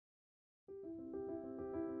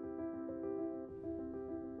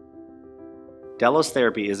Delos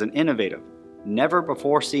Therapy is an innovative,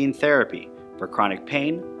 never-before-seen therapy for chronic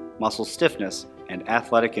pain, muscle stiffness, and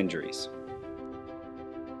athletic injuries.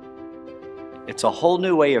 It's a whole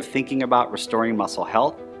new way of thinking about restoring muscle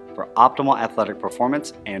health for optimal athletic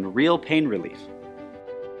performance and real pain relief.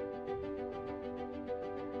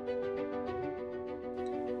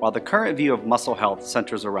 While the current view of muscle health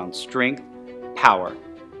centers around strength, power,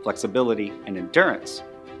 flexibility, and endurance,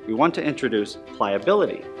 we want to introduce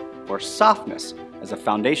pliability, or softness, as a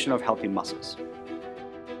foundation of healthy muscles.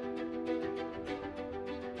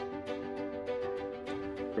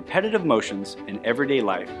 Repetitive motions in everyday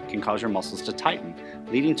life can cause your muscles to tighten,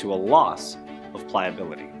 leading to a loss of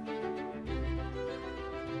pliability.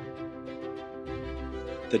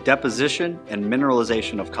 The deposition and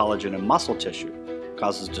mineralization of collagen in muscle tissue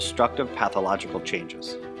causes destructive pathological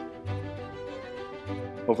changes.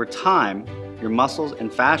 Over time, your muscles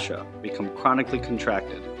and fascia become chronically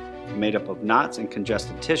contracted, made up of knots and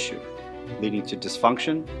congested tissue, leading to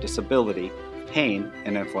dysfunction, disability, pain,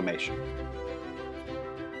 and inflammation.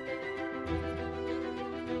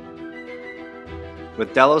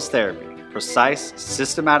 With Delos Therapy, precise,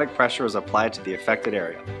 systematic pressure is applied to the affected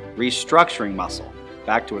area, restructuring muscle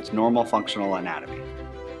back to its normal functional anatomy.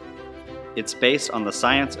 It's based on the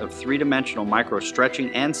science of three-dimensional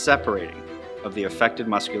micro-stretching and separating of the affected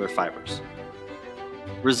muscular fibers.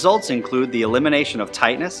 Results include the elimination of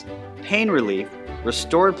tightness, pain relief,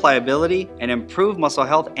 restored pliability, and improved muscle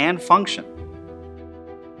health and function.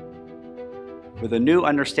 With a new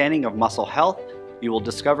understanding of muscle health, you will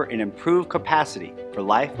discover an improved capacity for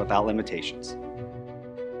life without limitations.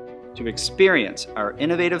 To experience our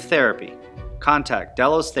innovative therapy, contact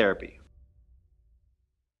Delos Therapy